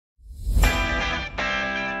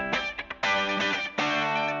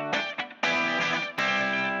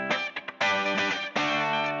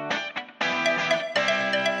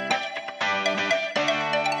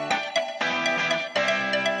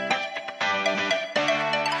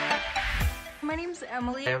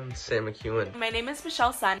Emily. I'm Sam McEwen. My name is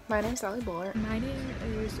Michelle Sun. My name is Sally Buller. My name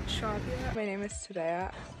is Shavia. My name is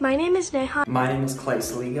Tadea. My name is Neha. My name is Clay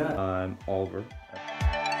Saliga. I'm Oliver.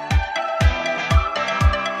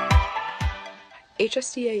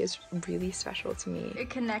 HSDA is really special to me. It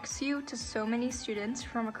connects you to so many students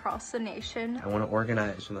from across the nation. I want to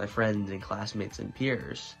organize with my friends and classmates and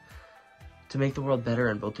peers to make the world better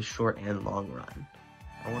in both the short and long run.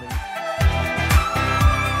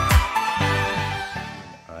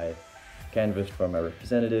 I canvassed for my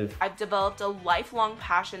representative. I've developed a lifelong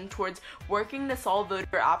passion towards working to solve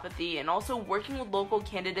voter apathy and also working with local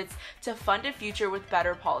candidates to fund a future with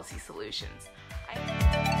better policy solutions.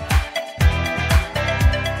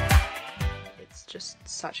 It's just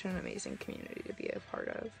such an amazing community to be a part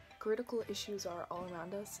of. Critical issues are all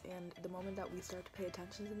around us, and the moment that we start to pay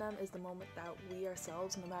attention to them is the moment that we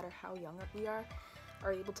ourselves, no matter how young we are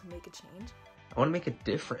able to make a change. I want to make a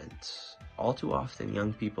difference. All too often,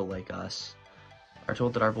 young people like us are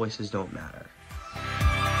told that our voices don't matter.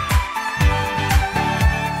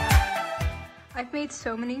 I've made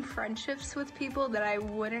so many friendships with people that I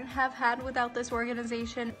wouldn't have had without this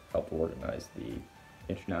organization. Helped organize the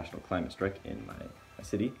International Climate Strike in my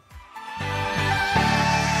city.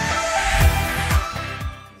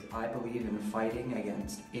 I believe in fighting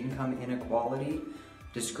against income inequality,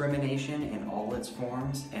 discrimination in all its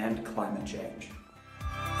forms, and climate change.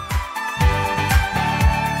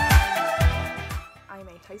 I'm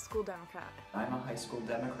a high school Democrat. I'm a high school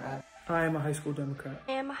Democrat. I am a high school Democrat.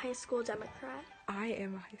 I am a high school Democrat. I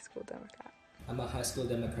am a high school Democrat. I'm a high school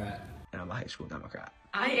Democrat. And I'm a high school Democrat.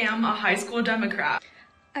 I am a high school Democrat.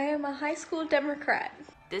 I am a high school Democrat.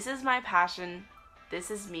 This is my passion.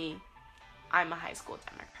 This is me. I'm a high school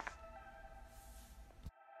Democrat.